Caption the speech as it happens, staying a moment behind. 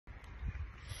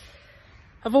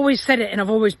I've always said it and I've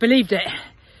always believed it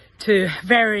to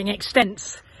varying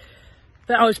extents,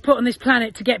 that I was put on this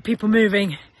planet to get people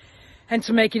moving and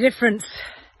to make a difference.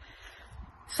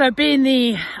 So being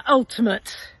the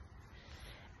ultimate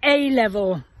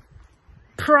A-level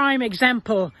prime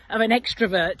example of an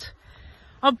extrovert,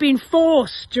 I've been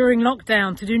forced during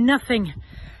lockdown to do nothing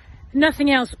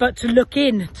else but to look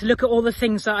at all the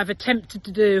things that I've attempted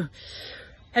to do,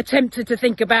 attempted to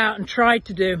think about and tried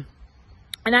to do,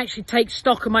 and actually take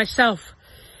stock of myself.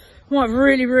 What I've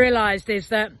really realised is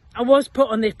that I was put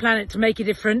on this planet to make a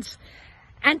difference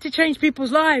and to change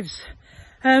people's lives.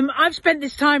 I've spent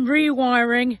this time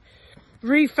rewiring,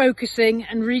 refocusing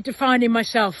and redefining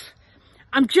myself.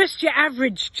 I'm just your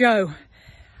average Joe.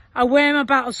 I wear my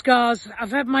battle scars.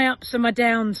 I've had my ups and my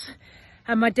downs,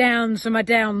 and my downs and my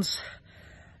downs.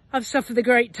 I've suffered the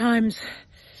great times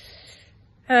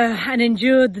and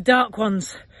endured the dark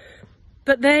ones.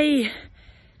 But they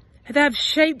have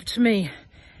shaped me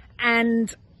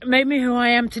and made me who I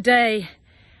am today.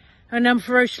 And I'm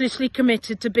ferociously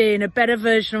committed to being a better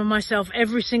version of myself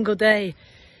every single day,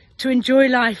 to enjoy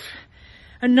life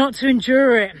and not to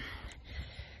endure it.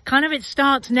 Kind of it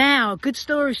starts now. A good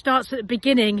story starts at the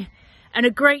beginning, and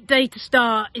a great day to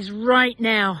start is right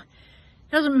now.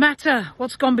 It doesn't matter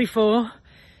what's gone before.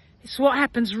 It's what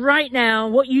happens right now,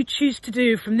 what you choose to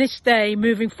do from this day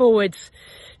moving forwards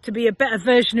to be a better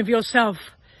version of yourself,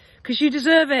 because you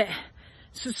deserve it.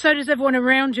 So does everyone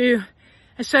around you,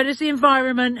 and so does the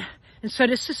environment, and so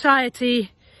does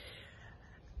society,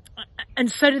 and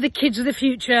so do the kids of the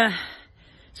future.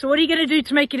 So what are you going to do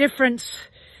to make a difference,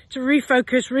 to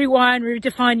refocus, rewire and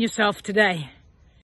redefine yourself today?